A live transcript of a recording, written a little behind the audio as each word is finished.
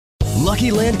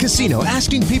Lucky Land Casino,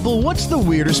 asking people, what's the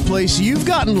weirdest place you've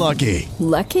gotten lucky?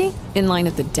 Lucky? In line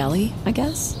at the deli, I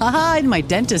guess? Aha, in my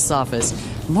dentist's office.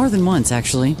 More than once,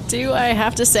 actually. Do I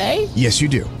have to say? Yes, you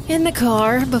do. In the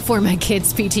car before my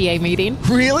kids' PTA meeting.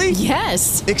 Really?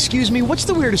 Yes. Excuse me, what's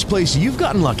the weirdest place you've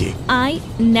gotten lucky? I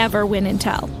never win and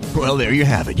tell. Well, there you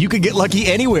have it. You can get lucky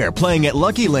anywhere, playing at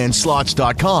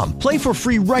LuckyLandSlots.com. Play for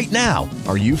free right now.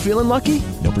 Are you feeling lucky?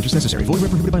 No purchase necessary. Void where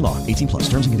prohibited by law. 18+.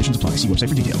 Terms and conditions apply. See website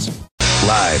for details.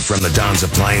 Live from the Don's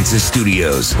Appliances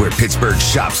studios, where Pittsburgh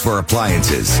shops for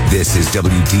appliances. This is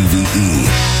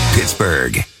WDVE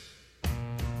Pittsburgh.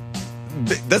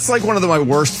 That's like one of my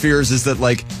worst fears is that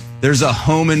like there's a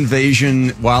home invasion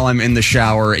while I'm in the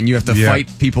shower and you have to fight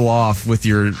people off with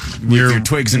your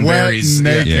twigs and berries.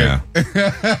 Naked. Yeah.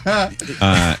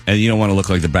 And you don't want to look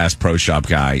like the Bass Pro Shop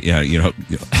guy. Yeah, hope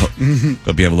you have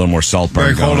a little more salt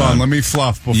burn. Like, hold on, let me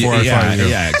fluff before I fight you.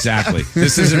 Yeah, exactly.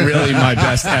 This isn't really my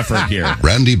best effort here.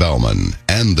 Randy Baumann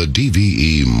and the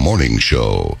DVE Morning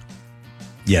Show.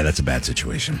 Yeah, that's a bad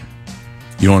situation.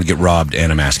 You don't want to get robbed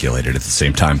and emasculated at the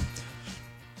same time.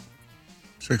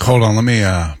 It's like, hold on, let me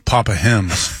pop a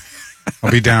Hims. I'll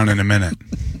be down in a minute.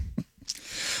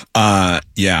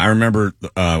 Yeah, I remember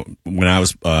when I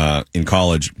was in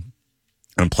college,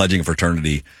 I'm pledging a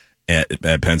fraternity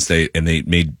at Penn State, and they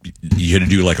made you had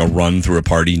to do like a run through a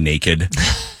party naked.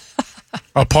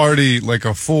 A party, like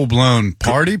a full-blown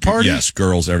party? Yes,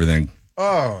 girls, everything.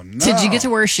 Oh, no. Did you get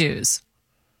to wear shoes?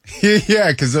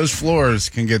 Yeah, because those floors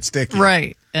can get sticky.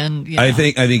 Right. And I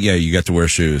think yeah, you got to wear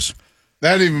shoes.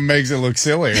 That even makes it look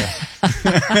sillier.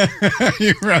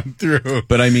 You run through.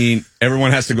 But I mean,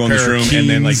 everyone has to go in this room and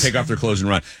then like take off their clothes and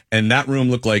run. And that room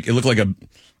looked like a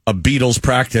Beatles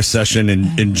practice session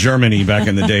in Germany back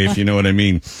in the day, if you know what I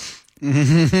mean.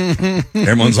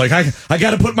 Everyone's like, I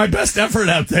got to put my best effort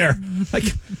out there. Like,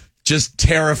 just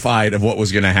terrified of what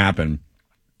was going to happen.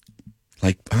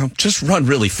 Like, just run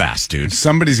really fast, dude.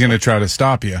 Somebody's going to try to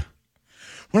stop you.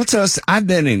 Well, tell us, I've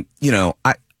been in,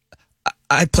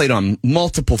 I played on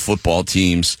multiple football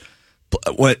teams.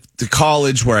 Went to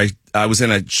college where I was in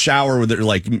a shower with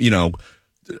like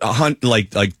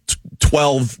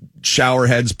 12 shower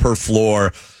heads per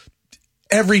floor.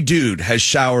 Every dude has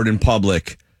showered in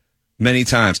public many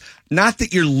times. Not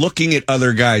that you're looking at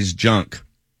other guys' junk,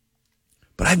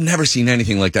 but I've never seen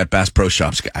anything like that Bass Pro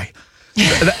Shops guy.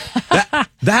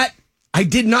 that I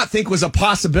did not think was a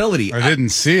possibility. I didn't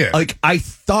see it. Like, I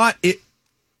thought it.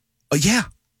 Yeah.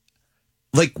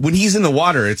 Like, when he's in the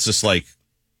water, it's just like,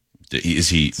 was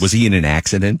he in an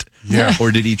accident? Yeah.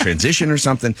 Or did he transition or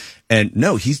something? And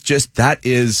no,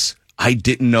 I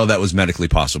didn't know that was medically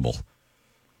possible.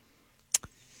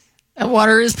 That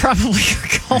water is probably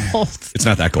cold. It's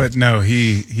not that cold. But no,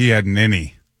 he had an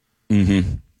innie.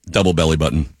 Mm-hmm. Double belly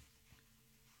button.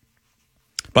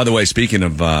 By the way, speaking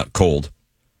of cold,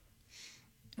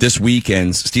 this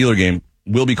weekend's Steeler game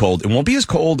will be cold. It won't be as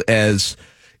cold as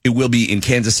it will be in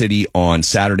Kansas City on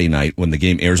Saturday night when the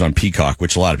game airs on Peacock,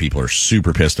 which a lot of people are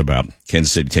super pissed about.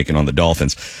 Kansas City taking on the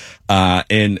Dolphins.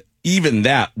 And even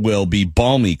that will be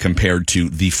balmy compared to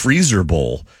the Freezer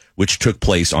Bowl, which took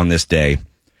place on this day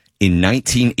in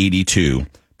 1982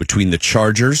 between the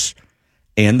Chargers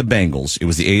and the Bengals. It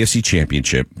was the AFC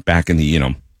Championship back in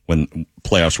the, when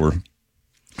playoffs were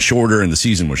shorter and the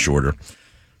season was shorter.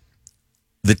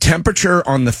 The temperature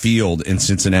on the field in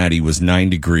Cincinnati was 9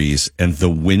 degrees, and the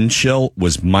wind chill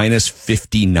was minus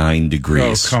 59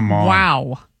 degrees. Oh, come on.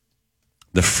 Wow.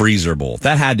 The Freezer Bowl.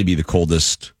 That had to be the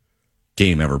coldest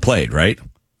game ever played, right?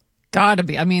 Gotta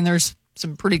be. I mean, there's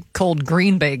some pretty cold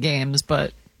Green Bay games,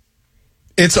 but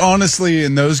it's honestly,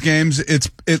 in those games,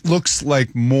 it looks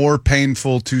like more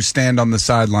painful to stand on the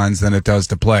sidelines than it does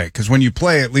to play. Because when you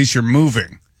play, at least you're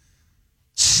moving.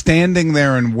 Standing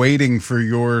there and waiting for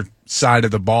your side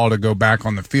of the ball to go back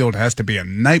on the field has to be a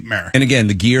nightmare. And again,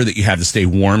 the gear that you have to stay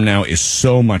warm now is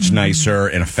so much nicer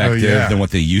and effective than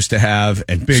what they used to have.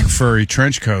 And big furry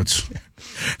trench coats.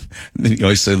 You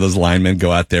always say those linemen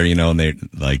go out there, and they're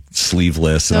like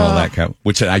sleeveless and all that kind of,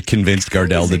 which I convinced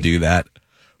Gardell to do that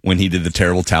when he did the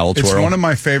terrible towel twirl. It's one of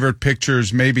my favorite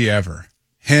pictures maybe ever.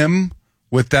 Him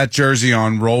with that jersey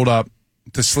on, rolled up,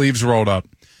 the sleeves rolled up,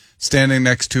 standing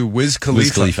next to Wiz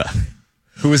Khalifa.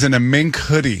 Who is in a mink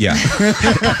hoodie. Yeah.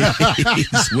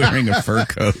 He's wearing a fur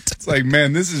coat. It's like,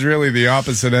 man, this is really the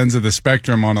opposite ends of the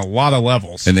spectrum on a lot of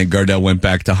levels. And then Gardell went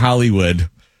back to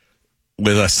Hollywood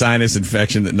with a sinus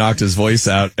infection that knocked his voice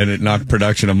out, and it knocked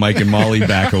production of Mike and Molly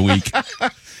back a week.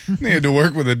 He had to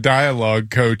work with a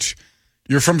dialogue coach.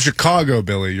 You're from Chicago,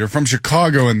 Billy. You're from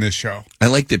Chicago in this show. I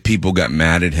like that people got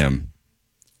mad at him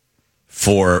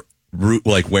for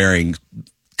wearing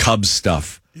Cubs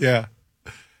stuff. Yeah.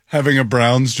 Having a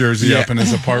Browns jersey up in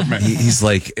his apartment. He's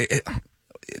like,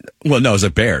 well, no, it's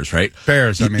like Bears, right?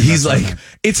 Bears. I mean, he's like,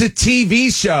 it's a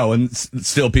TV show, and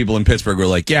still people in Pittsburgh were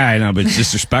like, yeah, I know, but it's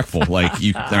disrespectful. Like,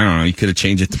 I don't know, you could have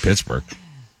changed it to Pittsburgh.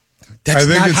 That's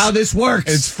not how this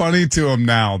works. It's funny to him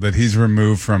now that he's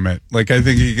removed from it. Like, I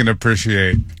think he can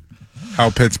appreciate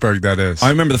how Pittsburgh that is. I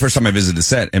remember the first time I visited the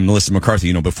set, and Melissa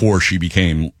McCarthy, before she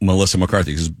became Melissa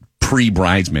McCarthy, because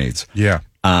pre-Bridesmaids. Yeah.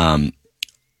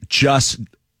 Just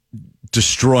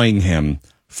destroying him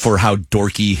for how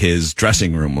dorky his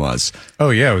dressing room was. Oh,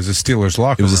 yeah, it was a Steelers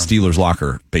locker. It was a Steelers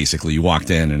locker, basically. You walked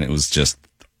in, and it was just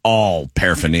all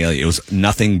paraphernalia. It was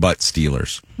nothing but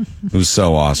Steelers. It was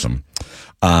so awesome.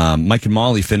 Mike and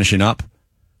Molly finishing up.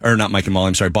 Or not Mike and Molly,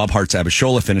 I'm sorry, Bob Hart's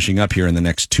Abishola finishing up here in the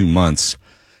next 2 months.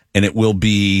 And it will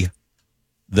be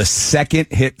the second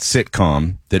hit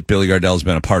sitcom that Billy Gardell's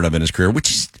been a part of in his career,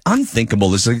 which is unthinkable.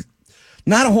 There's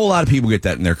not a whole lot of people get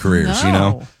that in their careers,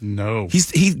 No.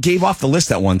 He gave off the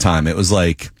list at one time. It was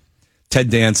like Ted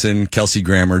Danson, Kelsey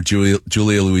Grammer, Julia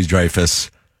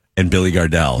Louis-Dreyfus, and Billy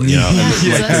Gardell.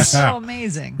 That's so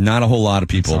amazing. Not a whole lot of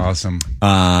people. That's awesome.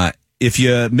 If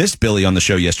you missed Billy on the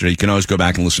show yesterday, you can always go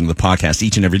back and listen to the podcast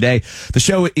each and every day. The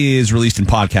show is released in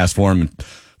podcast form, and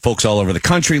folks all over the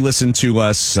country listen to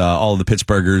us. All of the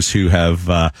Pittsburghers who have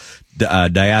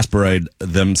diasporaed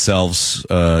themselves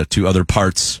to other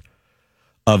parts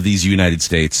of these United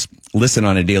States listen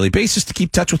on a daily basis to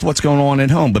keep touch with what's going on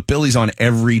at home. But Billy's on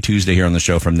every Tuesday here on the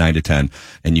show from 9 to 10,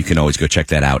 and you can always go check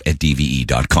that out at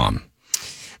DVE.com.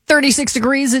 36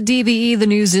 degrees at DVE. The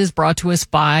news is brought to us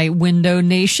by Window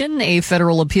Nation. A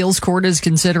federal appeals court is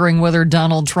considering whether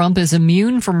Donald Trump is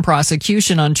immune from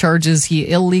prosecution on charges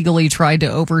he illegally tried to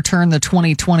overturn the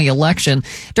 2020 election.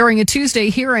 During a Tuesday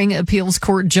hearing, appeals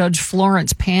court Judge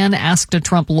Florence Pan asked a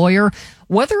Trump lawyer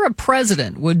whether a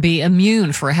president would be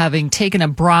immune for having taken a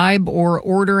bribe or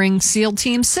ordering SEAL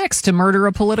Team 6 to murder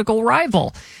a political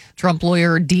rival. Trump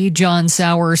lawyer D. John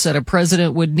Sauer said a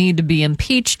president would need to be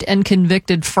impeached and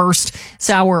convicted first.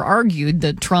 Sauer argued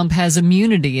that Trump has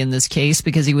immunity in this case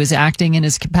because he was acting in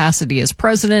his capacity as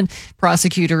president.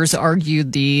 Prosecutors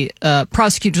urged the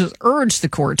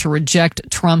court to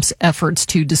reject Trump's efforts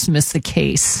to dismiss the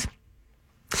case.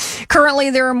 Currently,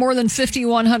 there are more than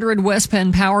 5,100 West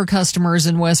Penn Power customers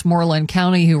in Westmoreland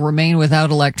County who remain without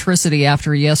electricity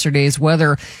after yesterday's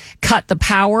weather cut the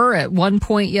power. At one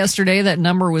point yesterday, that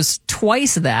number was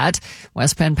twice that.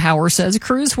 West Penn Power says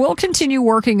crews will continue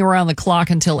working around the clock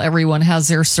until everyone has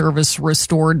their service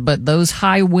restored, but those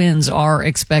high winds are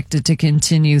expected to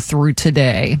continue through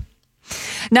today.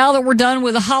 Now that we're done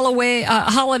with the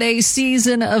holiday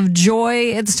season of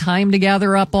joy, it's time to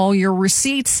gather up all your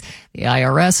receipts. The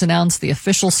IRS announced the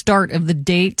official start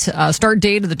date of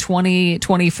the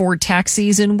 2024 tax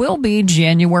season will be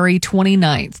January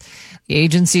 29th. The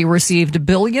agency received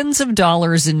billions of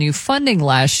dollars in new funding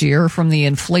last year from the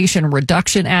Inflation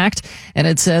Reduction Act, and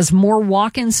it says more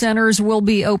walk-in centers will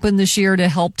be open this year to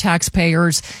help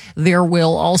taxpayers. There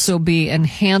will also be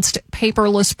enhanced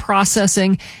paperless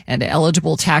processing, and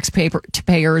eligible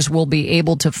taxpayers will be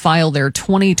able to file their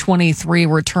 2023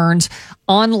 returns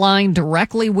online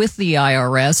directly with the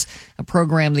IRS, a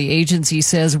program the agency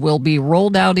says will be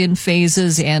rolled out in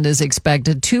phases and is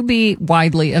expected to be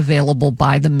widely available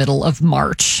by the middle of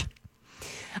March.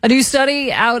 A new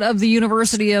study out of the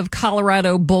University of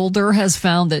Colorado Boulder has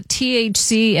found that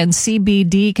THC and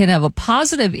CBD can have a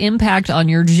positive impact on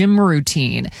your gym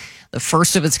routine. The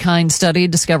first of its kind study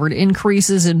discovered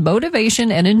increases in motivation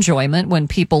and enjoyment when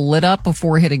people lit up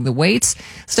before hitting the weights.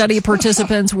 Study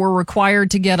participants were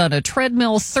required to get on a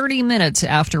treadmill 30 minutes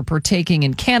after partaking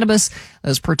in cannabis.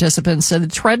 Those participants said the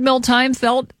treadmill time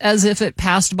felt as if it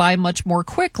passed by much more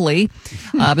quickly,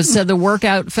 but said the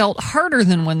workout felt harder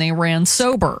than when they ran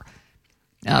sober.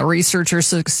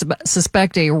 Researchers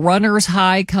suspect a runner's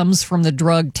high comes from the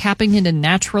drug tapping into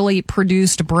naturally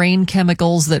produced brain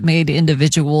chemicals that made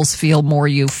individuals feel more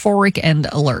euphoric and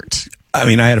alert. I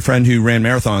mean, I had a friend who ran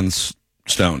marathons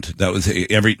stoned. That was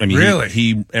really?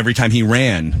 He every time he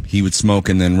ran, he would smoke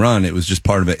and then run. It was just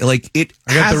part of it. I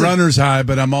got the runner's high,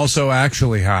 but I'm also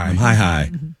actually high. I'm high.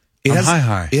 Mm-hmm. It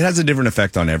has a different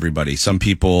effect on everybody. Some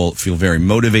people feel very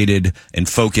motivated and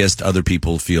focused. Other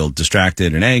people feel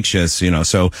distracted and anxious,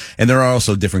 so, and there are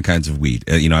also different kinds of weed.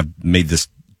 I've made this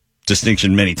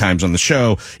distinction many times on the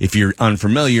show. If you're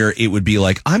unfamiliar, it would be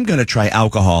like, I'm going to try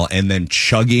alcohol and then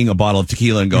chugging a bottle of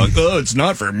tequila and going, oh, it's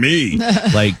not for me.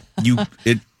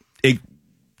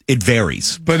 It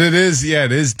varies. But it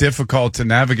is difficult to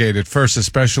navigate at first,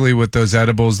 especially with those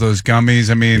edibles, those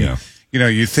gummies. I mean,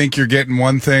 you think you're getting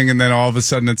one thing, and then all of a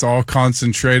sudden it's all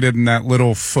concentrated in that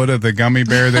little foot of the gummy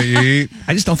bear that you eat.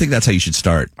 I just don't think that's how you should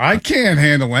start. I can't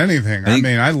handle anything.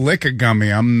 I lick a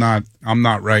gummy. I'm not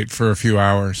right for a few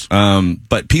hours.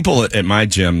 But people at my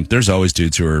gym, there's always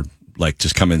dudes who are like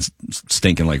just come in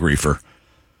stinking like reefer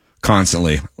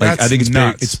constantly. Like That's I think it's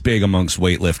nuts. big. It's big amongst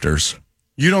weightlifters.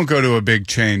 You don't go to a big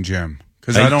chain gym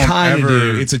because I don't kinda ever.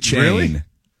 do. It's a chain. Really?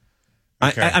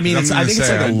 Okay. I mean, I think it's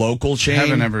like a local chain. I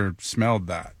haven't ever smelled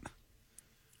that.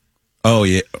 Oh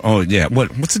yeah.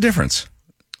 What's the difference?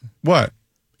 What?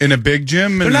 In a big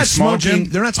gym? They're In not a small smoking.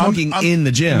 gym? They're not smoking in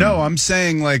the gym. No, I'm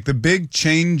saying like the big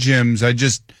chain gyms.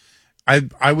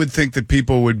 I would think that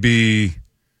people would be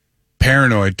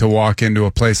paranoid to walk into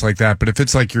a place like that. But if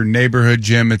it's like your neighborhood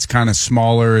gym, it's kind of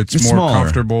smaller. It's more smaller.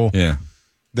 comfortable. Yeah.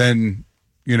 Then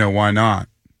why not?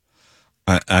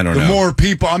 I don't know. The more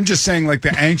people, I'm just saying like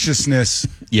the anxiousness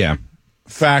Yeah.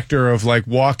 factor of like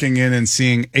walking in and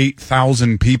seeing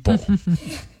 8,000 people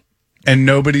and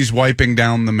nobody's wiping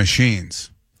down the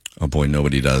machines. Oh boy,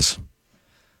 nobody does.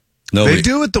 Nobody. They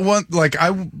do it the one, like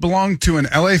I belong to an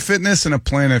LA Fitness and a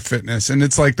Planet Fitness, and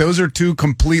it's like those are two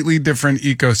completely different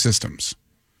ecosystems.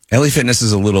 LA Fitness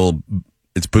is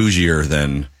it's bougier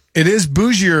than. It is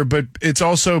bougier, but it's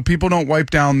also, people don't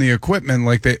wipe down the equipment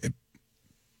like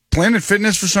Planet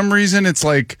Fitness, for some reason, it's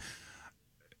like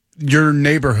your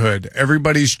neighborhood.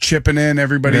 Everybody's chipping in.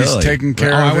 Everybody's Really? taking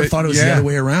care of I it. would have thought it was the other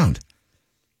way around.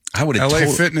 I would have LA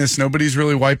Fitness, nobody's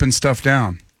really wiping stuff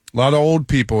down. A lot of old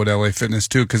people at LA Fitness,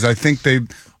 too, because I think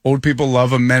old people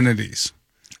love amenities.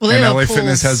 Well, and have LA pools.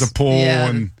 Fitness has a pool Yeah.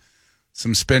 and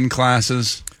some spin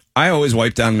classes. I always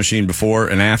wipe down the machine before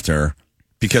and after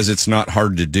because it's not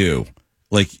hard to do.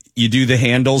 Like you do the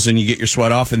handles and you get your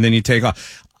sweat off and then you take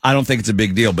off. I don't think it's a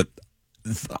big deal, but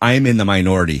I'm in the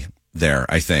minority there,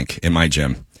 I think, in my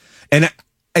gym. And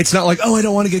it's not like, oh, I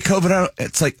don't want to get COVID.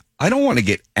 It's like, I don't want to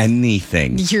get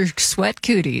anything. Your sweat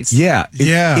cooties. Yeah.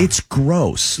 Yeah. It's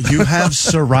gross. You have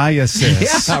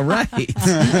psoriasis. Yeah, right.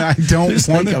 I don't There's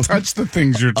want like to touch the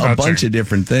things you're A touching. bunch of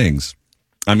different things.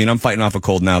 I mean, I'm fighting off a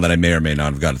cold now that I may or may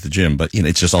not have got at the gym, but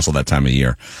it's just also that time of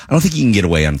year. I don't think you can get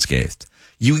away unscathed.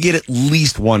 You get at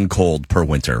least one cold per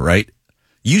winter, right?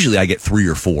 Usually I get 3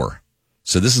 or 4.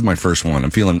 So this is my first one.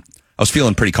 I was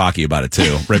feeling pretty cocky about it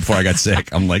too, right before I got sick.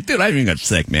 I'm like, dude, I haven't even got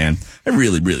sick, man. I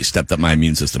really, really stepped up my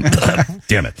immune system.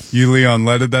 Damn it. You Leon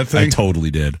Ledded that thing? I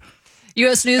totally did.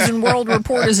 U.S. News and World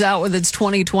Report is out with its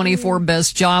 2024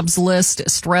 best jobs list.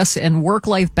 Stress and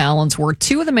work-life balance were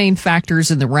two of the main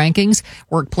factors in the rankings.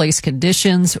 Workplace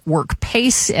conditions, work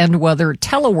pace, and whether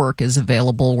telework is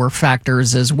available were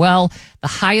factors as well. The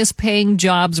highest paying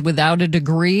jobs without a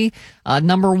degree.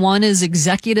 Number 1 is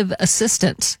executive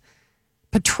assistant.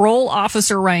 Patrol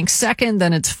officer ranks second,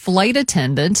 then it's flight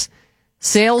attendant.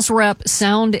 Sales rep,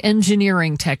 sound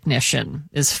engineering technician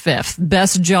is fifth.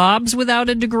 Best jobs without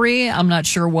a degree. I'm not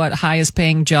sure what highest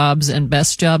paying jobs and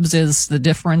best jobs is the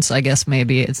difference. I guess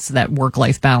maybe it's that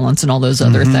work-life balance and all those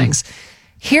other things.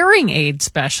 Hearing aid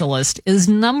specialist is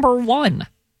number 1.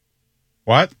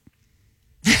 What?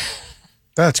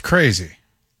 That's crazy.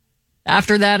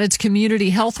 After that, it's community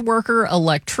health worker,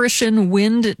 electrician,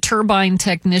 wind turbine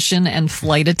technician, and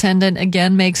flight attendant.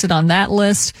 Again, makes it on that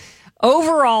list.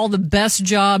 Overall, the best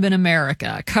job in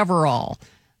America, coverall.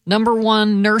 Number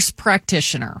 1, nurse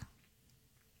practitioner.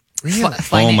 Really?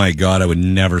 Oh my God, I would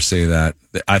never say that.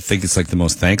 I think it's like the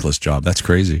most thankless job. That's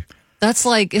crazy. That's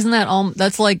like, isn't that all?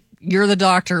 That's like you're the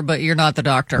doctor, but you're not the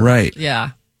doctor. Right.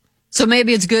 Yeah. So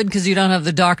maybe it's good because you don't have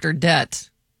the doctor debt,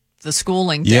 the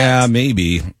schooling debt. Yeah,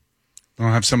 maybe.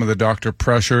 Don't have some of the doctor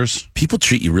pressures. People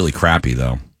treat you really crappy,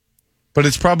 though. But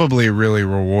it's probably really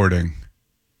rewarding.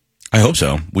 I hope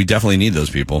so. We definitely need those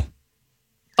people.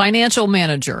 Financial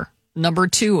manager, number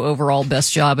 2 overall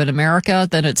best job in America.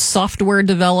 Then it's software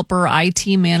developer, IT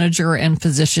manager, and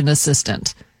physician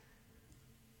assistant.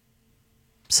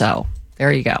 So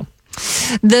there you go.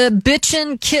 The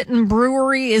Bitchin' Kitten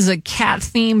Brewery is a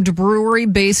cat-themed brewery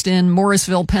based in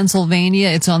Morrisville, Pennsylvania.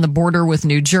 It's on the border with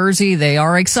New Jersey. They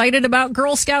are excited about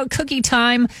Girl Scout cookie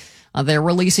time. They're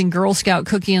releasing Girl Scout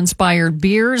cookie-inspired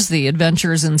beers. The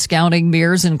adventures in scouting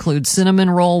beers include cinnamon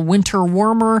roll winter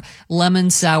warmer, lemon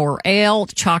sour ale,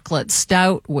 chocolate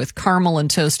stout with caramel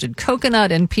and toasted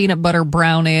coconut, and peanut butter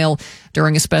brown ale.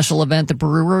 During a special event, the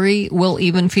brewery will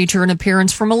even feature an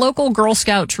appearance from a local Girl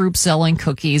Scout troop selling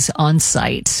cookies on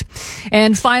site.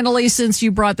 And finally, since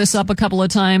you brought this up a couple of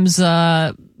times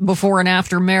before and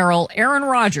after Merrill, Aaron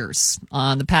Rodgers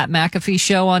on the Pat McAfee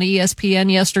show on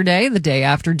ESPN yesterday, the day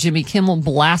after Jimmy Kimmel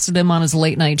blasted him on his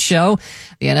late night show.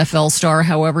 The NFL star,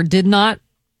 however, did not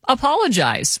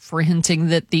apologize for hinting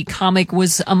that the comic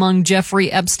was among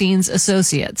Jeffrey Epstein's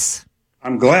associates.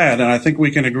 I'm glad, and I think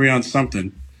we can agree on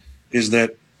something, is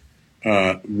that,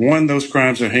 one, those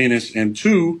crimes are heinous, and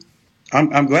two,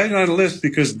 I'm glad you're on the list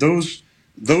because those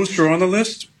who are on the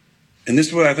list, and this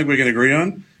is what I think we can agree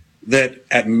on, that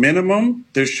at minimum,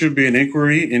 there should be an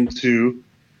inquiry into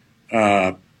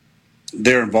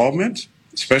their involvement,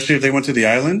 especially if they went to the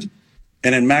island,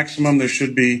 and at maximum, there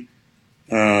should be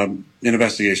an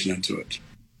investigation into it.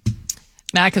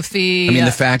 McAfee. I mean,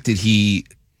 the fact that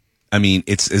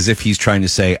it's as if he's trying to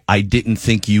say, I didn't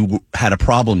think you had a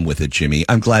problem with it, Jimmy.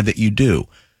 I'm glad that you do.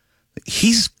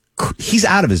 He's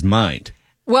out of his mind.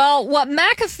 Well, what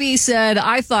McAfee said,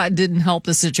 I thought didn't help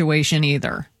the situation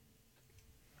either.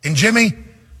 And Jimmy,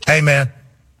 hey, man,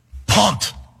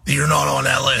 pumped that you're not on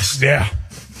that list. Yeah.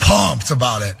 Pumped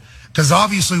about it. Because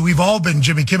obviously we've all been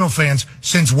Jimmy Kimmel fans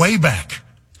since way back.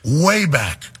 Way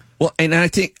back. Well, and I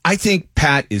think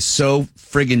Pat is so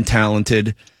friggin'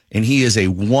 talented, and he is a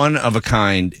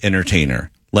one-of-a-kind entertainer.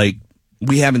 Like,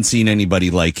 we haven't seen anybody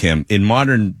like him. In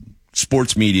modern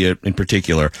sports media in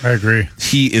particular. I agree.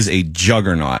 He is a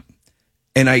juggernaut.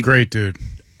 Great dude.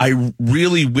 I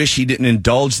really wish he didn't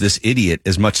indulge this idiot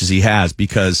as much as he has,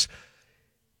 because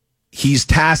he's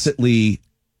tacitly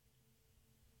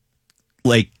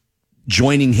like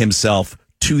joining himself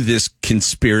to this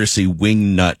conspiracy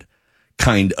wingnut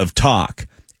kind of talk.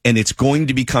 And it's going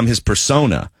to become his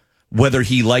persona, whether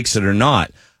he likes it or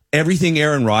not. Everything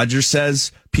Aaron Rodgers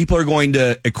says, people are going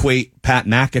to equate Pat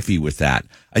McAfee with that.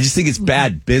 I just think it's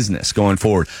bad business going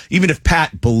forward. Even if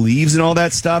Pat believes in all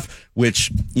that stuff,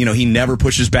 which, he never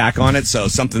pushes back on it. So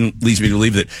something leads me to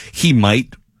believe that he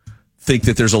might think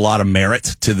that there's a lot of merit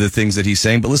to the things that he's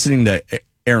saying. But listening to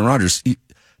Aaron Rodgers,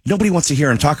 nobody wants to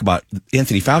hear him talk about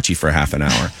Anthony Fauci for half an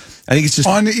hour. I think it's just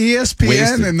on ESPN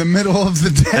wasted. In the middle of the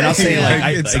day. And I'll say,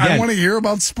 I want to hear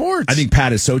about sports. I think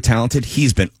Pat is so talented.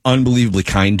 He's been unbelievably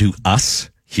kind to us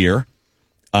here.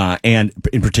 And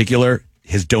in particular,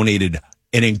 has donated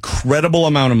an incredible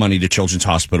amount of money to Children's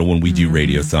Hospital when we do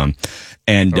Radiothon.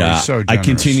 And so I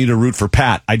continue to root for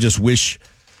Pat. I just wish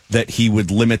that he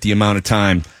would limit the amount of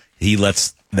time he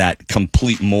lets that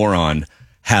complete moron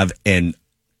have an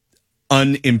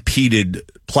unimpeded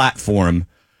platform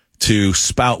to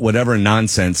spout whatever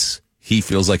nonsense he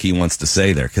feels like he wants to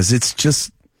say there. Because it's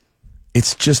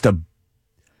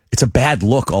a bad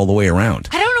look all the way around.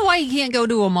 I don't know why he can't go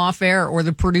to him off air or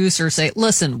the producer say,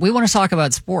 listen, we want to talk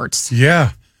about sports.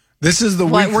 Yeah. This is the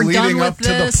week we're leading up this.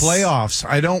 to the playoffs.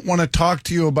 I don't want to talk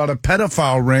to you about a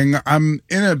pedophile ring. I'm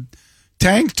in a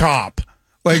tank top.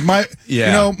 Like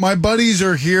my buddies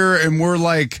are here and we're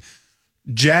like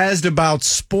jazzed about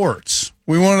sports.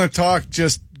 We want to talk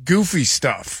just goofy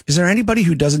stuff. Is there anybody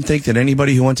who doesn't think that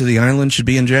anybody who went to the island should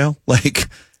be in jail? Like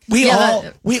we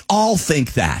all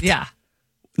think that. Yeah.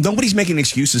 Nobody's making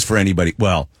excuses for anybody.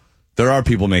 Well, there are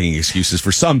people making excuses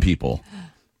for some people.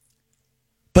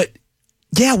 But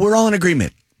yeah, we're all in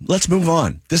agreement. Let's move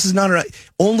on. This is not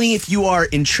only if you are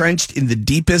entrenched in the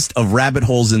deepest of rabbit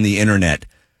holes in the internet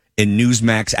in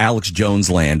Newsmax Alex Jones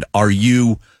land are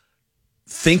you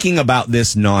thinking about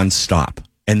this nonstop.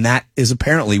 And that is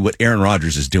apparently what Aaron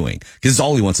Rodgers is doing, because it's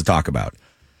all he wants to talk about.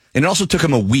 And it also took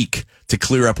him a week to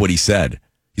clear up what he said.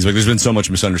 He's like, there's been so much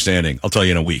misunderstanding. I'll tell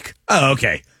you in a week. Oh,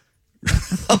 okay.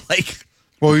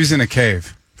 Well, he was in a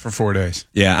cave for 4 days.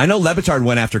 Yeah, I know Le Batard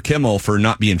went after Kimmel for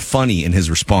not being funny in his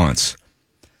response.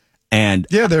 And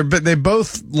yeah, they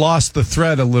both lost the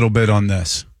thread a little bit on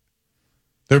this.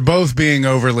 They're both being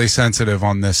overly sensitive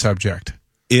on this subject.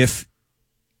 If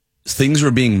things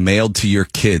were being mailed to your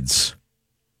kids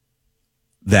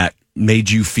that made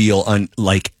you feel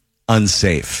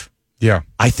unsafe, yeah,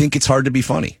 I think it's hard to be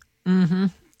funny. Mm-hmm.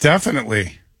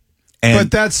 Definitely.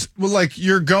 But that's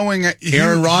you're going.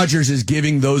 Aaron Rodgers is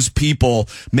giving those people,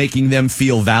 making them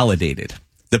feel validated.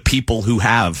 The people who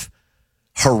have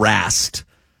harassed,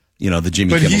 the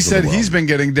Jimmy. But Kimmels he said of the world. He's been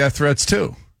getting death threats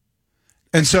too,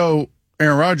 and so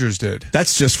Aaron Rodgers did.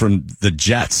 That's just from the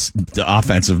Jets, the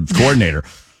offensive coordinator.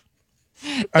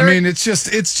 I mean,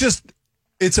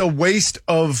 it's a waste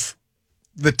of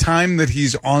the time that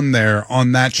he's on there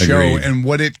on that show. Agreed. And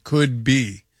what it could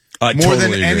be. More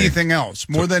totally than anything else,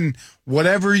 more than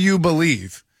whatever you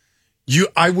believe.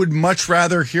 I would much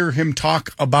rather hear him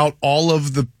talk about all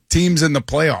of the teams in the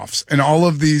playoffs and all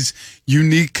of these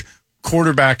unique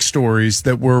quarterback stories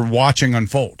that we're watching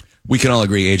unfold. We can all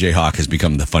agree AJ Hawk has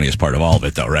become the funniest part of all of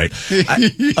it, though, right?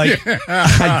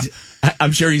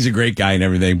 I'm sure he's a great guy and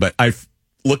everything, but I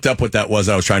looked up what that was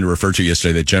I was trying to refer to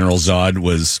yesterday, that General Zod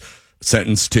was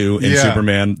sentenced to in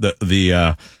Superman,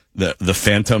 the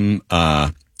Phantom,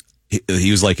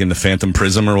 he was like in the Phantom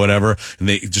Prism or whatever, and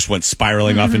they just went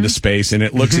spiraling off into space, and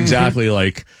it looks exactly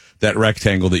like that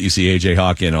rectangle that you see AJ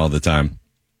Hawk in all the time.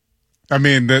 I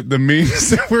mean, the memes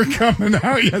that were coming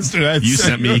out yesterday. You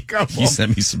sent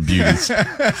me some beauties.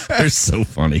 They're so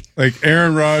funny. Like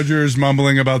Aaron Rodgers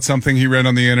mumbling about something he read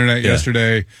on the internet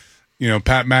yesterday. You know,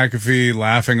 Pat McAfee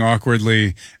laughing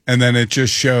awkwardly, and then it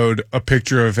just showed a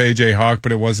picture of AJ Hawk,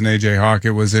 but it wasn't AJ Hawk.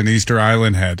 It was an Easter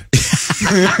Island head.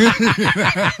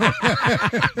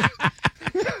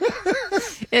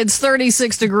 It's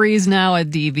 36 degrees now at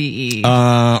DVE.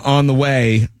 On the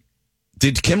way.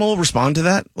 Did Kimmel respond to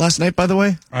that last night, by the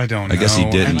way? I don't know. I guess he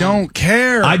didn't. I don't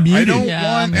care. I muted. don't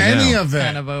want any of it.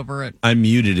 Kind of over it. I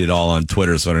muted it all on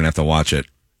Twitter so I don't have to watch it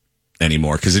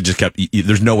anymore because it just kept,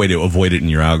 there's no way to avoid it in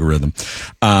your algorithm.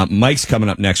 Mike's coming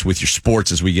up next with your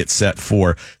sports as we get set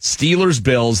for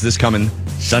Steelers-Bills this coming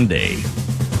Sunday.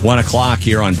 1 o'clock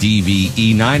here on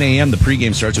DVE. 9 a.m. The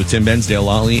pregame starts with Tim Bensdale,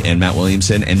 Lolly, and Matt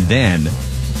Williamson, and then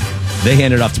they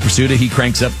hand it off to Pursuta. He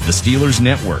cranks up the Steelers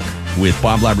Network with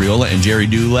Bob Labriola and Jerry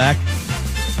Dulac.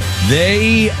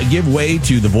 They give way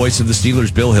to the voice of the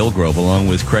Steelers, Bill Hillgrove, along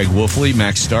with Craig Wolfley,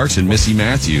 Max Starks, and Missy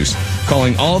Matthews,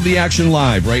 calling all of the action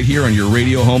live right here on your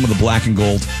radio home of the Black and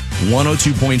Gold,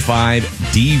 102.5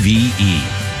 DVE.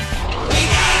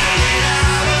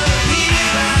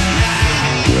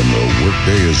 When the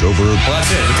workday is over, well, that's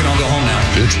it. We can all go home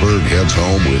now. Pittsburgh heads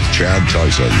home with Chad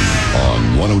Tyson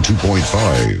on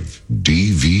 102.5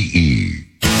 DVE.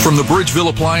 From the Bridgeville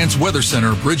Appliance Weather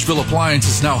Center, Bridgeville Appliance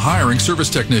is now hiring service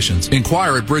technicians.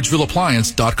 Inquire at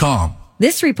bridgevilleappliance.com.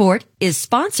 This report is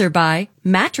sponsored by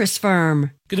Mattress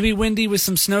Firm. Going to be windy with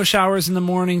some snow showers in the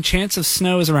morning. Chance of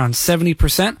snow is around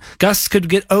 70%. Gusts could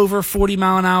get over 40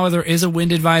 mile an hour. There is a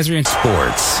wind advisory in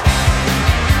sports.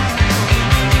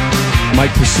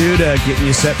 Mike Pursuta getting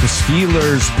you set for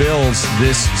Steelers-Bills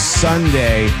this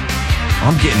Sunday.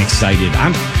 I'm getting excited.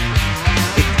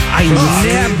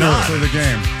 Never for the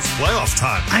game. It's playoff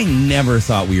time. I never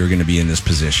thought we were going to be in this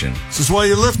position. This is why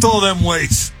you lift all them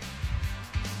weights.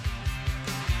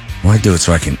 Well, I do it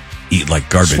so I can eat like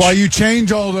garbage. That's why you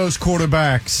change all those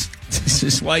quarterbacks. This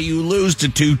is why you lose to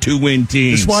two two-win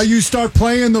teams. This is why you start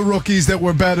playing the rookies that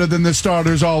were better than the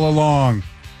starters all along.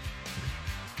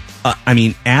 I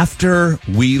mean, after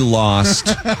we lost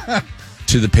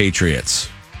to the Patriots,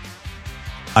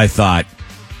 I thought,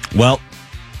 well,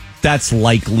 that's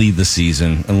likely the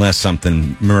season unless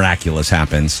something miraculous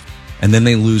happens. And then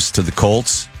they lose to the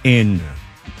Colts in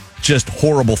just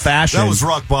horrible fashion. That was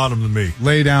rock bottom to me.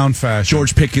 Lay down fashion.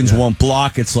 George Pickens won't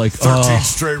block. It's like 13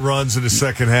 straight runs in the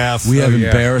second half. We have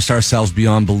embarrassed ourselves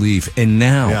beyond belief. And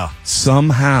now,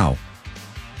 somehow,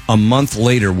 a month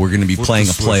later, we're going to be playing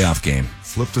a playoff game.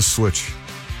 Flip the switch.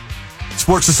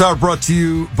 Sports this hour brought to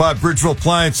you by Bridgeville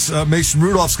Appliance. Mason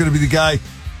Rudolph's going to be the guy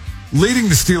leading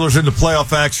the Steelers into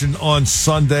playoff action on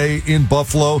Sunday in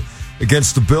Buffalo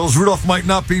against the Bills. Rudolph might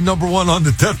not be number one on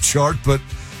the depth chart, but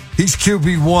he's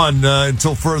QB1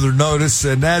 until further notice.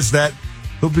 And as that,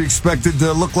 he'll be expected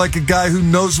to look like a guy who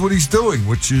knows what he's doing,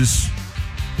 which is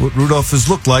what Rudolph has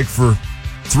looked like for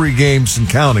 3 games and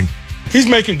counting. He's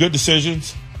making good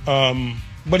decisions.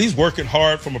 But he's working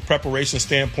hard from a preparation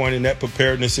standpoint, and that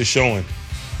preparedness is showing.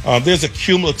 There's a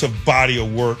cumulative body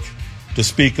of work to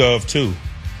speak of, too.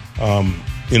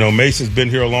 Mason's been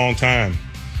here a long time,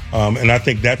 and I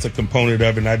think that's a component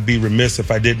of it, and I'd be remiss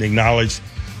if I didn't acknowledge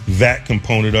that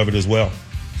component of it as well.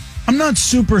 I'm not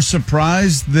super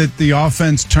surprised that the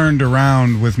offense turned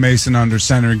around with Mason under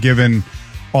center, given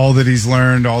all that he's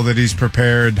learned, all that he's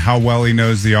prepared, how well he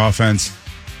knows the offense.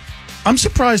 I'm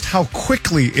surprised how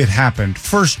quickly it happened.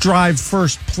 First drive,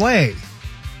 first play.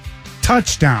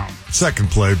 Touchdown.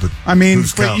 Second play, but I mean,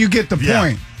 but you get the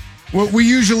point. We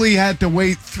usually had to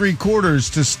wait 3 quarters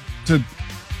to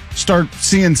start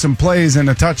seeing some plays and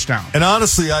a touchdown. And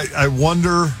honestly, I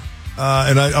wonder,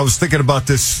 and I was thinking about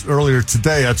this earlier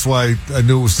today. That's why I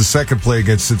knew it was the second play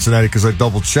against Cincinnati, because I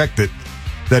double-checked it.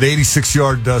 That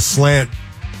 86-yard slant,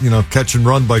 catch and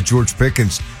run by George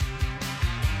Pickens.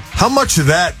 How much of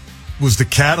that was the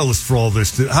catalyst for all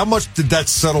this? How much did that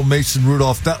settle Mason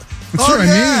Rudolph down? That's what I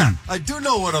mean. I do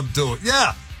know what I'm doing.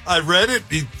 Yeah, I read it.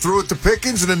 He threw it to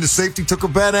Pickens, and then the safety took a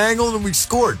bad angle, and we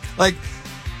scored. Like,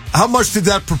 how much did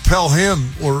that propel him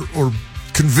or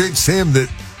convince him that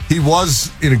he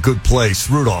was in a good place,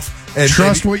 Rudolph? And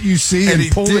trust what you see and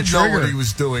pull the trigger. He did know what he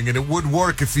was doing, and it would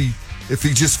work if he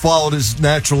just followed his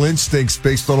natural instincts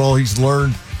based on all he's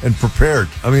learned and prepared.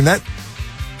 I mean, that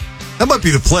might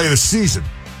be the play of the season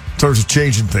in terms of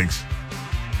changing things.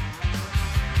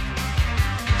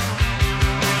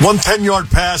 1 10-yard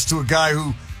pass to a guy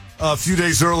who a few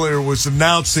days earlier was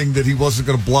announcing that he wasn't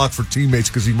going to block for teammates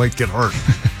because he might get hurt.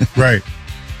 Right.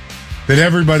 That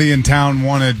everybody in town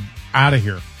wanted out of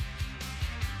here.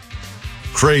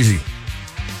 Crazy.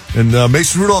 And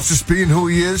Mason Rudolph just being who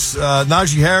he is.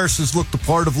 Najee Harris has looked the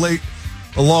part of late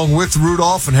along with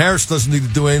Rudolph, and Harris doesn't need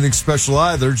to do anything special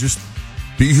either. Just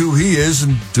be who he is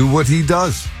and do what he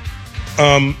does.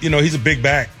 He's a big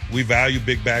back. We value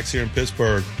big backs here in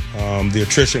Pittsburgh. The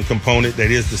attrition component,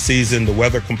 that is the season, the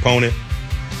weather component,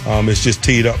 is just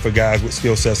teed up for guys with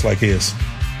skill sets like his.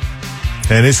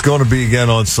 And it's going to be again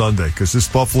on Sunday because this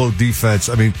Buffalo defense,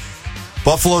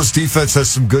 Buffalo's defense has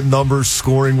some good numbers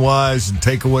scoring-wise and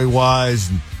takeaway-wise.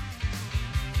 And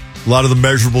a lot of the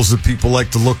measurables that people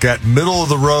like to look at. Middle of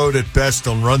the road at best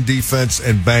on run defense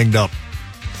and banged up.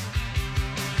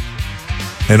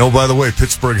 And, oh, by the way,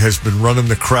 Pittsburgh has been running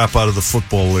the crap out of the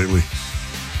football lately.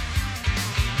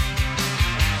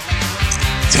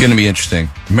 It's going to be interesting.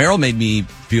 Merrill made me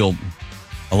feel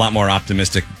a lot more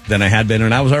optimistic than I had been,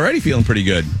 and I was already feeling pretty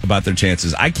good about their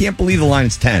chances. I can't believe the line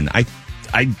is 10. I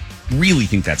really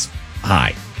think that's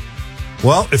high.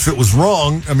 Well, if it was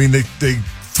wrong, they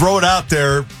throw it out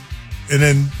there and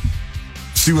then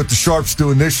see what the Sharps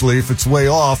do initially. If it's way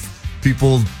off,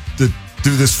 people that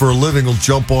do this for a living will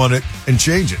jump on it and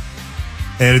change it.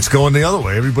 And it's going the other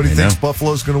way. Everybody thinks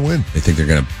Buffalo's going to win. They think they're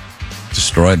going to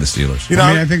destroy the Steelers.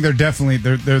 I think they're definitely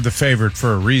they're the favorite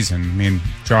for a reason.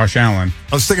 Josh Allen.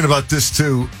 I was thinking about this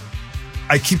too.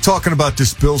 I keep talking about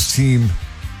this Bills team,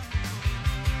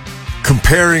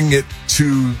 comparing it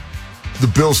to the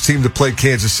Bills team that played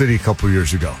Kansas City a couple of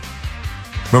years ago.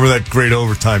 Remember that great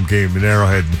overtime game in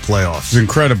Arrowhead in the playoffs? It was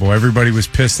incredible. Everybody was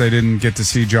pissed they didn't get to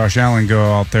see Josh Allen go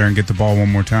out there and get the ball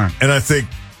one more time. And I think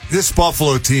this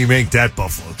Buffalo team ain't that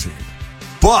Buffalo team.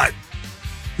 But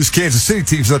this Kansas City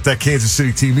team's not that Kansas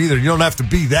City team either. You don't have to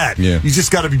be that. Yeah. You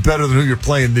just got to be better than who you're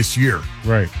playing this year.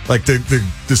 Right. Like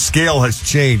the scale has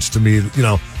changed to me,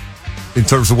 in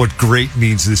terms of what great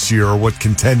means this year or what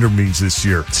contender means this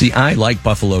year. See, I like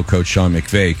Buffalo coach Sean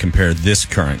McVay compare this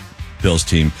current Bills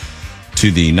team to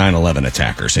the 9/11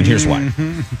 attackers, and here's why.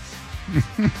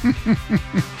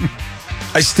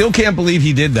 I still can't believe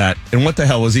he did that, and what the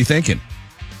hell was he thinking?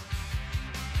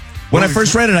 When I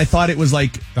first read it, I thought it was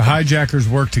like the hijackers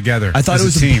work together. I thought it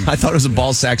was a team. I thought it was a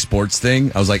ball sack sports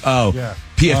thing. I was like, yeah.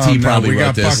 PFT probably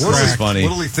wrote this. This is funny.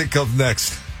 What'll he think of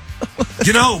next?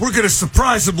 We're going to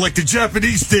surprise him like the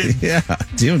Japanese did. Yeah,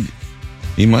 dude,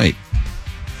 he might.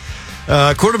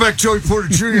 Quarterback Joey Porter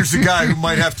Jr. is a guy who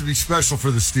might have to be special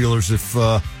for the Steelers if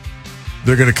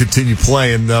they're going to continue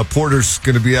playing. Porter's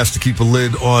going to be asked to keep a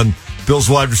lid on Bills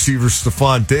wide receiver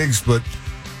Stephon Diggs, but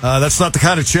that's not the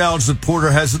kind of challenge that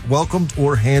Porter hasn't welcomed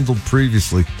or handled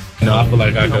previously. I feel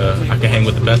like I can hang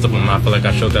with the best of them. I feel like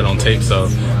I showed that on tape, so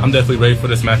I'm definitely ready for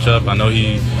this matchup. I know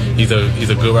he's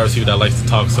a good wide receiver that likes to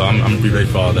talk, so I'm going to be ready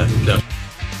for all that. Definitely.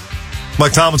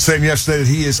 Mike Tomlin saying yesterday that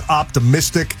he is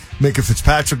optimistic. Minka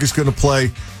Fitzpatrick is going to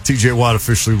play. T.J. Watt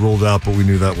officially ruled out, but we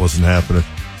knew that wasn't happening.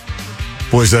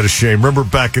 Boy, is that a shame. Remember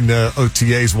back in the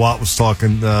OTAs, Watt was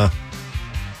talking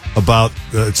about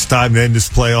it's time to end this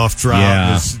playoff drought.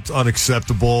 Yeah. It's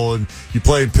unacceptable. And you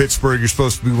play in Pittsburgh, you're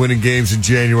supposed to be winning games in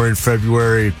January and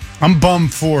February. I'm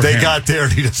bummed for him. They got there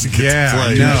and he doesn't get to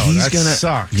play. No, that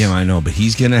sucks. Yeah, I know, but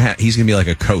he's gonna be like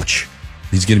a coach.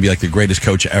 He's gonna be like the greatest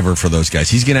coach ever for those guys.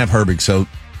 He's gonna have Herbig so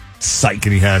psyched,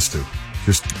 and he has to.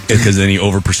 Just because then he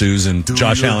over pursues and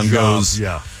Josh Allen goes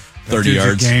 30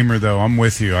 yards. A gamer though, I'm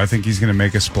with you. I think he's going to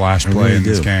make a splash play in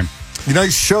this game. He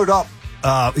showed up.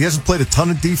 He hasn't played a ton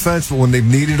of defense, but when they've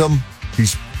needed him,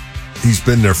 he's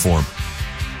been there for him.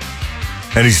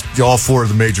 And he's all four of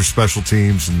the major special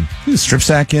teams and strip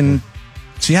sack in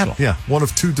Seattle. Yeah, one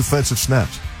of 2 defensive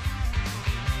snaps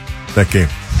that game.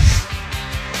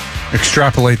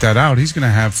 Extrapolate that out. He's going to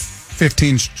have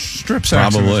 15 strip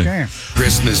sacks in this game.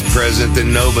 Christmas present that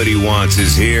nobody wants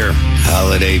is here.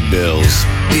 Holiday bills.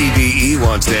 DVE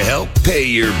wants to help pay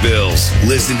your bills.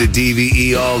 Listen to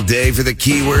DVE all day for the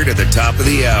keyword at the top of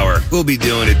the hour. We'll be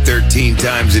doing it 13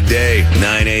 times a day,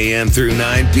 9 a.m. through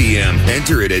 9 p.m.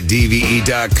 Enter it at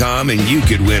DVE.com and you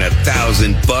could win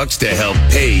 $1,000 to help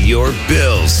pay your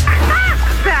bills.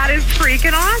 That is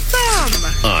freaking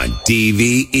awesome. On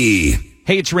DVE.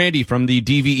 Hey, it's Randy from the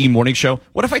DVE Morning Show.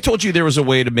 What if I told you there was a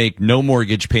way to make no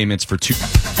mortgage payments for 2...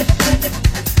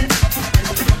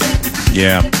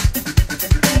 Yeah.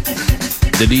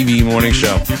 The DVE Morning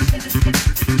Show.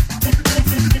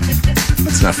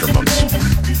 That's not for mumps.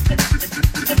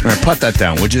 All right, put that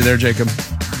down, would you there, Jacob?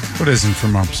 What isn't for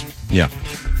mumps? Yeah.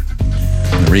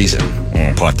 The reason.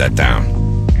 Put that down.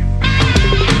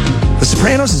 The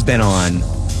Sopranos has been on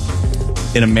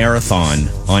in a marathon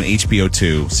on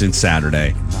HBO2 since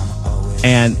Saturday.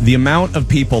 And the amount of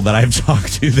people that I've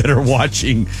talked to that are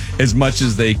watching as much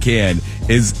as they can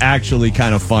is actually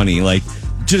kind of funny. Like,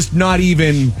 just not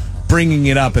even bringing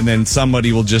it up, and then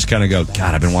somebody will just kind of go,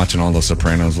 God, I've been watching all those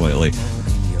Sopranos lately.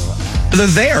 They're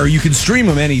there. You can stream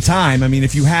them anytime. I mean,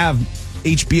 if you have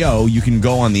HBO, you can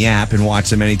go on the app and watch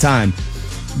them anytime.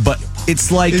 But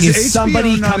it's like is if HBO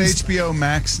somebody not comes... HBO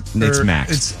Max? It's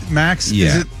Max. It's Max? Yeah.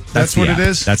 Is it? That's what it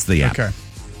is? That's the app. Okay.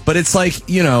 But it's like,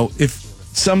 you know, if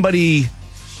somebody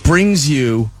brings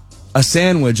you a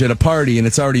sandwich at a party and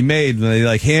it's already made and they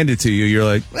like hand it to you, you're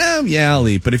like, well, yeah, I'll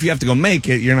eat. But if you have to go make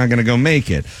it, you're not going to go make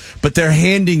it. But they're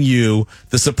handing you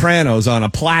the Sopranos on a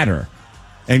platter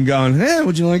and going, hey,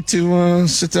 would you like to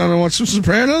sit down and watch some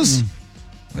Sopranos?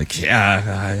 Like, yeah,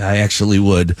 I actually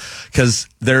would. Because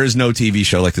there is no TV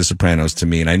show like The Sopranos to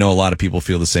me. And I know a lot of people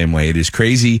feel the same way. It is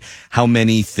crazy how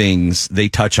many things they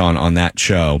touch on that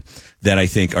show that I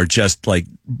think are just like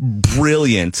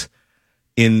brilliant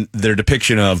in their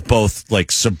depiction of both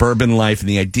like suburban life and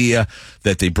the idea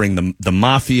that they bring the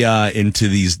mafia into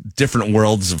these different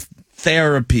worlds of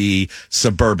therapy,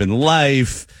 suburban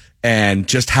life, and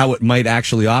just how it might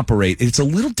actually operate. It's a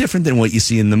little different than what you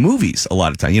see in the movies a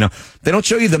lot of time. You know, they don't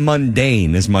show you the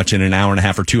mundane as much in an hour and a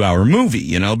half or 2 hour movie,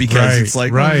 you know, because it's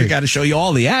like, well, you got to show you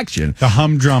all the action. The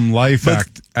humdrum life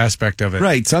aspect of it.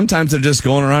 Right. Sometimes they're just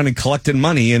going around and collecting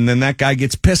money, and then that guy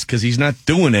gets pissed because he's not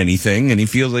doing anything, and he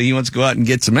feels like he wants to go out and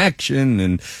get some action.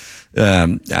 And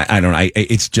I don't know.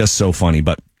 It's just so funny.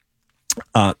 But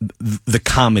the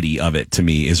comedy of it to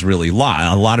me is really a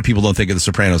lot of people don't think of The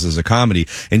Sopranos as a comedy,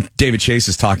 and David Chase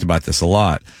has talked about this a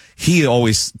lot. He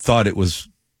always thought it was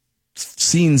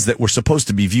scenes that were supposed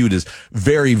to be viewed as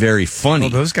very, very funny. Well,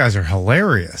 those guys are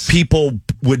hilarious. People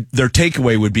their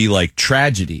takeaway would be like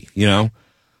tragedy, you know,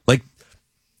 like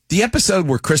the episode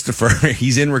where Christopher,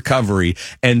 he's in recovery,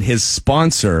 and his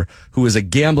sponsor, who is a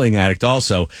gambling addict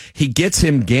also, he gets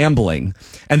him gambling,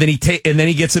 and then he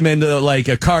gets him into like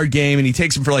a card game, and he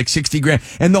takes him for like 60 grand.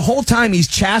 And the whole time he's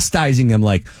chastising him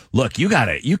like, look, you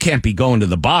can't be going to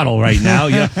the bottle right now.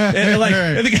 You know?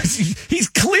 and he's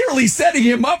clearly setting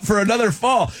him up for another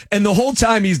fall. And the whole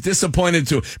time he's disappointed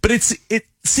too. But it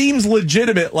seems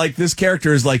legitimate. Like this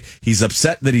character is like, he's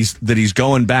upset that he's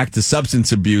going back to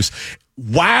substance abuse,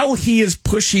 while he is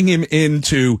pushing him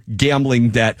into gambling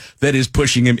debt that is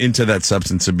pushing him into that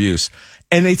substance abuse.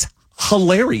 And it's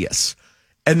hilarious.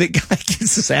 And the guy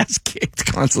gets his ass kicked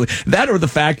constantly. That, or the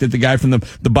fact that the guy from the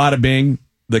Bada Bing,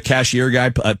 the cashier guy,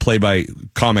 played by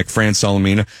comic Fran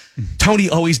Solomina, Tony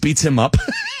always beats him up.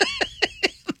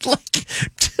 Like,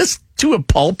 just to a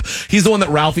pulp. He's the one that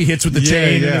Ralphie hits with the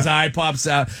chain and his eye pops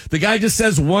out. The guy just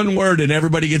says one word and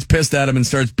everybody gets pissed at him and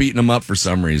starts beating him up for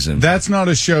some reason. That's not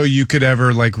a show you could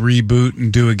ever like reboot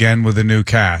and do again with a new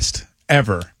cast.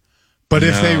 Ever. But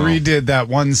if they redid that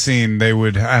one scene,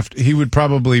 he would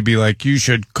probably be like, you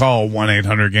should call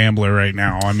 1-800-GAMBLER right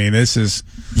now. I mean, this is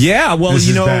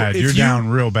bad. You're down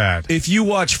real bad. If you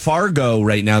watch Fargo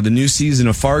right now, the new season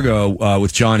of Fargo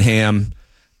with John Hamm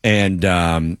and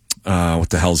what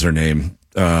the hell's her name?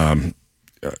 Angela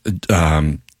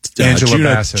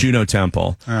Bassett. Juno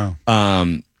Temple.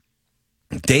 Oh.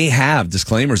 They have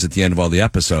disclaimers at the end of all the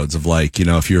episodes of like, you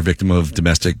know, if you're a victim of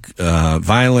domestic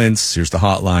violence, here's the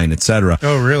hotline, etc.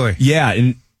 Oh, really? Yeah,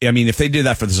 and I mean, if they did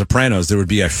that for The Sopranos, there would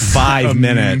be a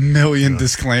 5-minute million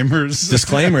disclaimers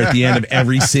disclaimer at the end of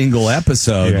every single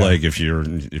episode, like if you're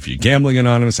gambling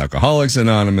anonymous, Alcoholics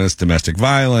Anonymous, domestic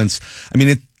violence. I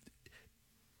mean,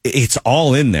 it's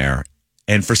all in there,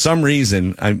 and for some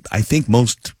reason, I think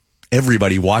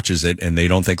everybody watches it and they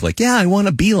don't think like, yeah, I want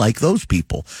to be like those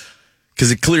people. Because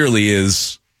it clearly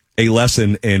is a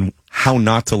lesson in how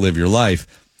not to live your life.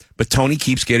 But Tony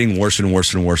keeps getting worse and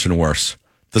worse and worse and worse.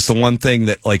 That's the one thing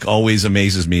that like always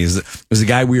amazes me is that there's a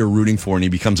guy we were rooting for, and he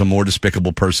becomes a more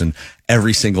despicable person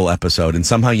every single episode. And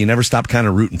somehow you never stop kind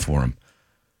of rooting for him.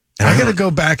 And I got to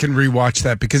go back and rewatch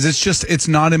that because it's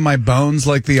not in my bones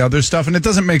like the other stuff. And it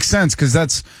doesn't make sense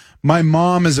because my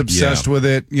mom is obsessed with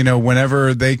it. You know,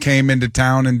 whenever they came into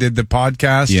town and did the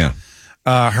podcast. Yeah.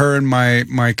 Her and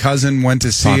my cousin went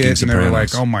to see Talking it, and they were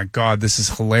Sopranos. like, "Oh my god, this is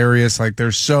hilarious!" Like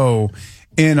they're so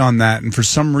in on that, and for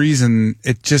some reason,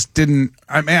 it just didn't.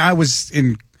 I mean, I was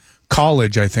in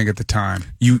college, I think, at the time.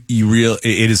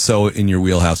 It is so in your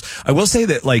wheelhouse. I will say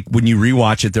that, like, when you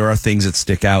rewatch it, there are things that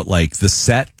stick out, like the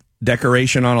set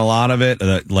decoration on a lot of it,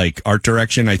 like art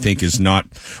direction, I think is not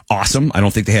awesome. I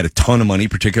don't think they had a ton of money,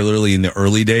 particularly in the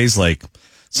early days, like.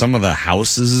 some of the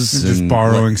houses. You're just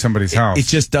borrowing somebody's house. It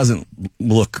just doesn't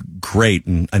look great.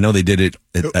 And I know they did it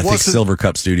at, I think, Silver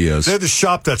Cup Studios. They had to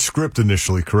shop that script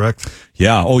initially, correct?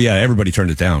 Yeah. Oh, yeah. Everybody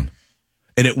turned it down.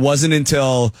 And it wasn't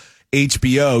until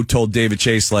HBO told David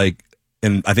Chase, like,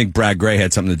 and I think Brad Gray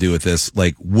had something to do with this,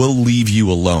 like, we'll leave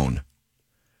you alone.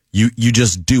 You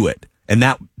just do it. And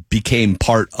that became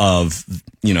part of,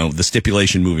 the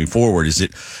stipulation moving forward, is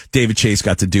that David Chase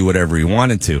got to do whatever he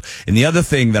wanted to. And the other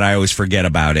thing that I always forget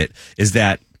about it is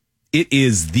that it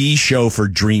is the show for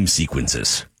dream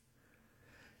sequences.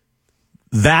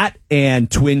 That and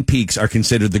Twin Peaks are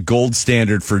considered the gold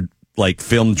standard for like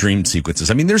film dream sequences.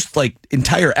 I mean, there's like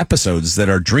entire episodes that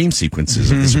are dream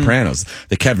sequences of The Sopranos.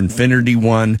 The Kevin Finnerty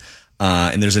one,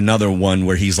 and there's another one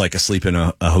where he's like asleep in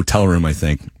a hotel room, I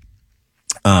think.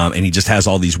 And he just has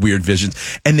all these weird visions,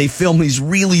 and they film these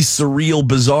really surreal,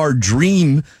 bizarre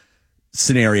dream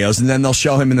scenarios, and then they'll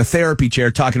show him in the therapy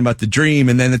chair talking about the dream,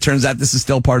 and then it turns out this is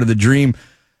still part of the dream.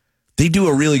 They do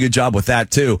a really good job with that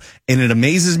too, and it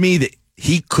amazes me that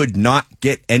he could not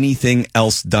get anything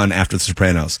else done after The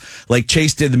Sopranos. Like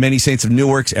Chase did the Many Saints of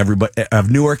Newark,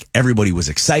 everybody was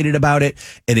excited about it,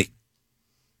 and it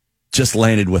just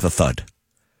landed with a thud.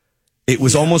 It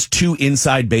was almost too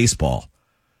inside baseball.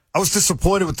 I was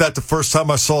disappointed with that the first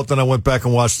time I saw it. Then I went back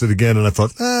and watched it again, and I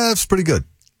thought, it's pretty good.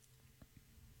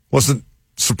 Wasn't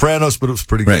Sopranos, but it was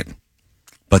pretty good. Right.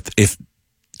 But if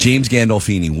James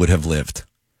Gandolfini would have lived,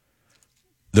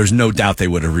 there's no doubt they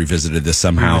would have revisited this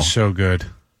somehow. It was so good.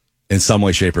 In some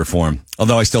way, shape, or form.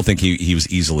 Although I still think he was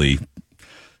easily,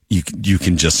 you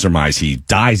can just surmise he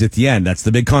dies at the end. That's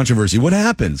the big controversy. What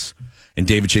happens? And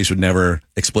David Chase would never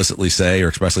explicitly say or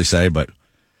expressly say, but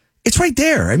it's right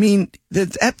there. I mean,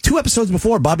 2 episodes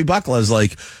before, Bobby Bacala is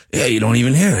like, yeah, you don't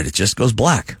even hear it. It just goes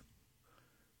black.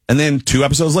 And then 2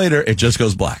 episodes later, it just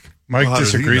goes black. Mike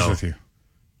disagrees with you.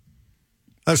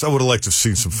 I would have liked to have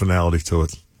seen some finality to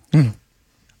it.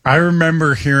 I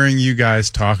remember hearing you guys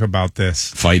talk about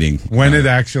this. Fighting. When it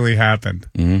actually happened.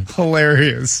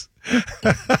 Hilarious.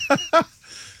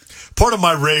 Part of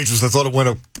my rage was I thought it went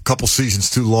a couple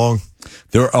seasons too long.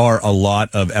 There are a lot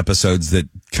of episodes that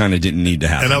kind of didn't need to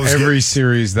happen. And every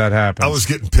series that happened. I was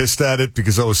getting pissed at it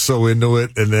because I was so into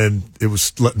it, and then it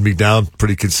was letting me down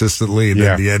pretty consistently. And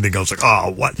then the ending, I was like,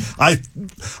 "Oh, what? I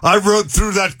wrote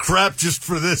through that crap just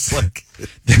for this." Like,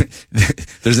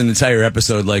 there's an entire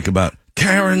episode like about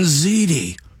Karen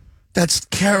Ziti. That's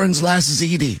Karen's last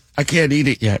ziti. I can't eat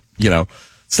it yet.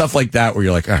 Stuff like that where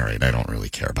you're like, all right, I don't really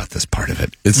care about this part of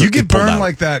it. You get burned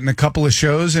like that in a couple of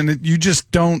shows, and you just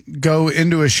don't go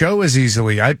into a show as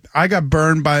easily. I got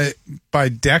burned by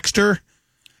Dexter.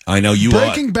 I know you.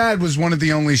 Breaking Bad was one of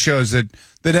the only shows that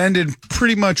ended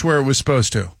pretty much where it was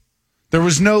supposed to. There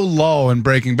was no lull in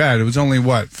Breaking Bad. It was only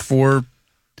 4,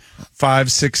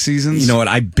 5, 6 seasons. You know what?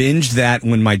 I binged that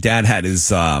when my dad had his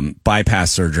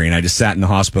bypass surgery, and I just sat in the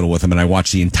hospital with him, and I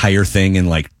watched the entire thing in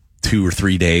like 2 or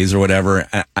 3 days or whatever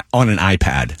on an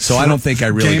iPad. So I don't think I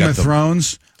really Game of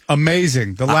Thrones,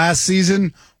 amazing. The last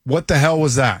season, what the hell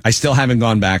was that? I still haven't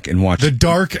gone back and watched the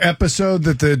dark episode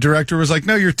that the director was like,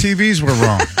 no, your TVs were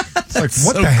wrong. It's like,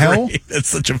 what the hell? That's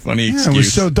such a funny excuse. It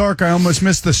was so dark, I almost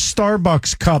missed the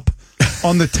Starbucks cup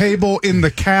on the table in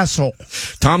the castle.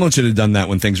 Tomlin should have done that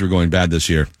when things were going bad this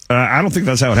year. I don't think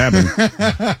that's how it happened.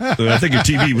 I think your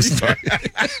TV was dark.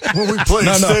 When we play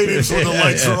stadiums when the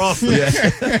lights are off.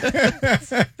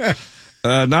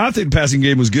 I think the passing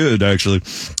game was good, actually.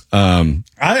 I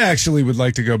actually would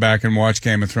like to go back and watch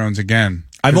Game of Thrones again.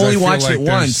 I've only watched it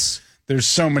once. There's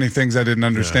so many things I didn't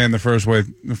understand the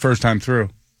first time through.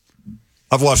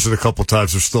 I've watched it a couple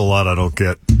times. There's still a lot I don't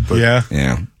get. But yeah.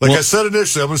 Like I said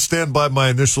initially, I'm going to stand by my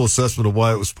initial assessment of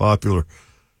why it was popular.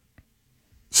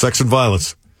 Sex and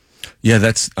violence. Yeah,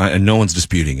 that's no one's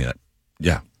disputing it.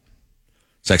 Yeah.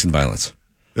 Sex and violence.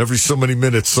 Every so many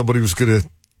minutes, somebody was going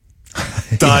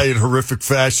to die in horrific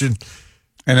fashion.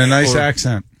 And a nice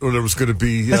accent. Or there was going to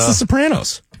be... That's The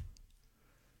Sopranos.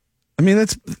 I mean,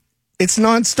 it's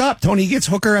nonstop. Tony gets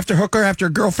hooker after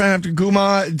girlfriend after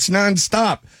guma. It's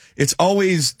nonstop. It's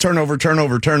always turnover.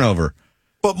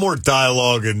 But more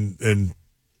dialogue and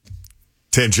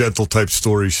tangential type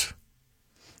stories.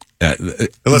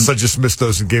 Unless I just missed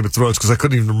those in Game of Thrones because I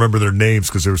couldn't even remember their names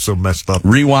because they were so messed up.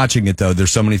 Rewatching it, though,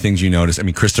 there's so many things you notice. I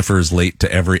mean, Christopher is late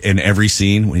to every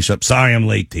scene when he's up. Sorry, I'm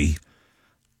late, T.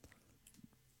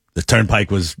 The turnpike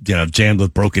was, jammed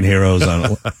with broken heroes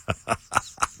on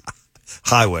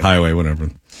Highway,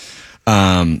 whatever.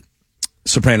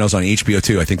 Sopranos on HBO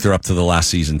 2. I think they're up to the last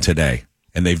season today.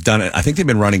 And they've done it. I think they've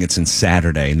been running it since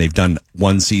Saturday, and they've done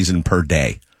one season per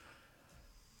day.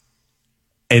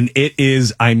 And it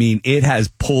is, I mean, it has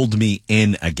pulled me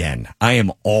in again. I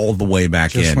am all the way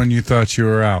back in. Just when you thought you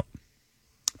were out.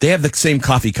 They have the same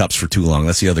coffee cups for too long.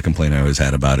 That's the other complaint I always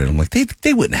had about it. I'm like,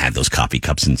 they wouldn't have those coffee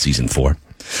cups in season 4.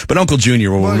 But Uncle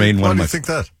Junior will remain one of my... Why do you think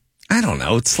that? I don't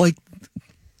know. It's like,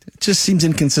 it just seems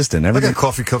inconsistent. I got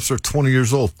coffee cups that are 20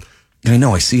 years old. I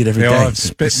know. I see it every day. They all have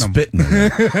spit in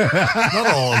them. Not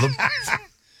all of them.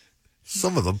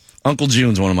 Some of them. Uncle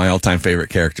June's one of my all-time favorite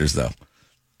characters, though.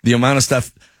 The amount of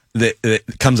stuff that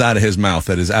comes out of his mouth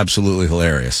that is absolutely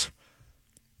hilarious.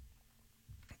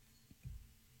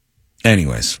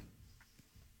 Anyways,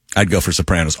 I'd go for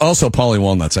Sopranos. Also, Paulie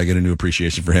Walnuts. I get a new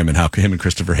appreciation for him and how him and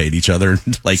Christopher hate each other.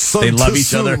 Like, they love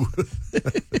each other.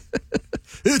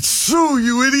 It's Sue,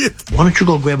 you idiot. Why don't you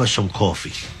go grab us some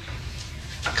coffee?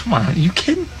 Come on, are you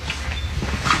kidding?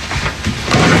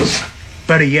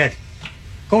 Better yet,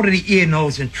 go to the ear,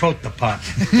 nose, and throat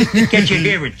department. Get your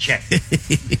hearing checked.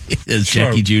 It's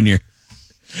Jackie Jr.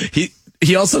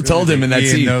 He also told him in that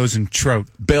scene. Nose and throat.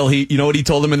 Bill, you know what he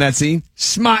told him in that scene?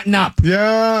 Smarten up.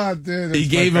 Yeah, dude. He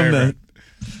gave him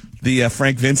the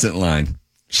Frank Vincent line.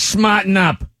 Smarten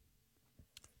up.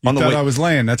 You thought I was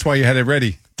laying. That's why you had it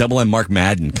ready. Double M Mark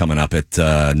Madden coming up at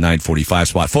 9:45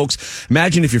 spot. Folks,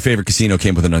 imagine if your favorite casino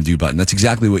came with an undo button. That's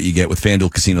exactly what you get with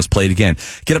FanDuel Casinos Play It Again.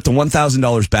 Get up to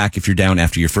 $1,000 back if you're down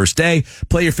after your first day.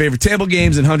 Play your favorite table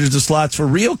games and hundreds of slots for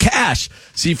real cash.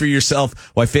 See for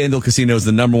yourself why FanDuel Casino is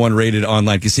the #1 rated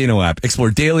online casino app. Explore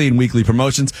daily and weekly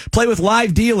promotions. Play with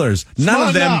live dealers. None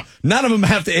of them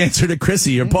have to answer to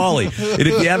Chrissy or Paulie. And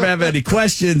if you ever have any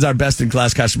questions, our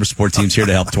best-in-class customer support team's here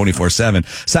to help 24/7.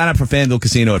 Sign up for FanDuel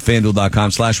Casino at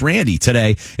FanDuel.com/Randy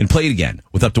today and play it again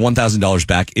with up to $1,000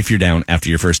 back if you're down after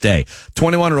your first day.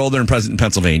 21 or older and present in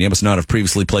Pennsylvania must not have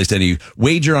previously placed any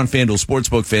wager on FanDuel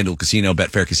Sportsbook, FanDuel Casino,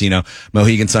 Betfair Casino,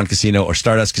 Mohegan Sun Casino, or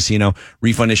Stardust Casino.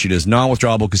 Refund issued as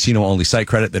non-withdrawable casino-only site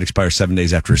credit that expires 7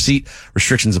 days after receipt.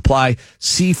 Restrictions apply.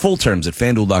 See full terms at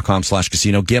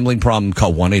FanDuel.com/casino. Gambling problem?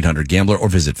 Call 1-800-GAMBLER or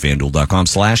visit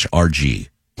FanDuel.com/RG.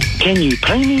 Can you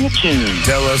play me a tune?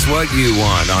 Tell us what you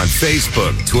want on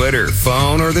Facebook, Twitter,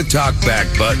 phone, or the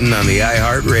talkback button on the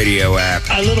iHeartRadio app.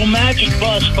 A little magic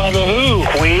bus by the Who.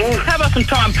 Queen? How about some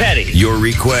Tom Petty? Your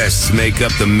requests make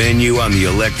up the menu on the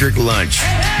Electric Lunch.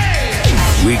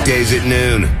 Weekdays at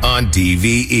noon on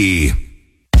DVE.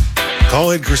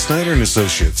 Call Edgar Snyder and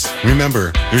Associates.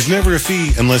 Remember, there's never a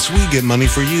fee unless we get money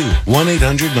for you.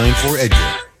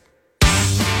 1-800-94-EDGAR.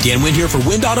 Dan Wind here for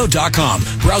WindAuto.com.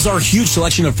 Browse our huge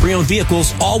selection of pre-owned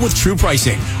vehicles, all with true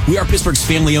pricing. We are Pittsburgh's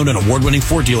family-owned and award-winning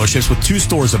Ford dealerships with 2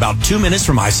 stores about 2 minutes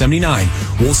from I-79.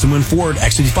 Wilson Wind Ford,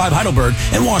 X55 Heidelberg,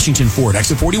 and Washington Ford,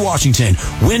 Exit 40 Washington.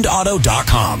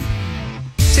 WindAuto.com.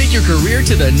 Take your career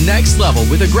to the next level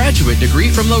with a graduate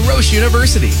degree from La Roche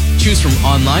University. Choose from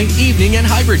online, evening, and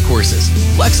hybrid courses.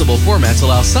 Flexible formats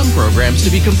allow some programs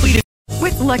to be completed.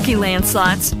 With Lucky Land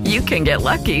Slots, you can get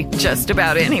lucky just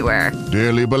about anywhere.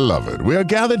 Dearly beloved, we are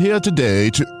gathered here today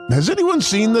to... Has anyone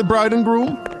seen the bride and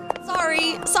groom?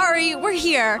 Sorry, we're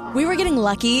here. We were getting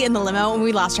lucky in the limo and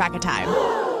we lost track of time.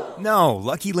 No,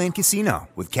 Lucky Land Casino,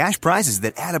 with cash prizes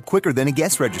that add up quicker than a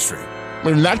guest registry.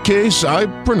 In that case, I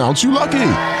pronounce you lucky.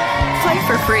 Play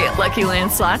for free at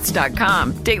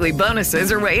LuckyLandSlots.com. Daily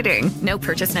bonuses are waiting. No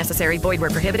purchase necessary. Void where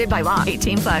prohibited by law.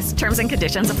 18+. Terms and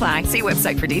conditions apply. See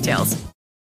website for details.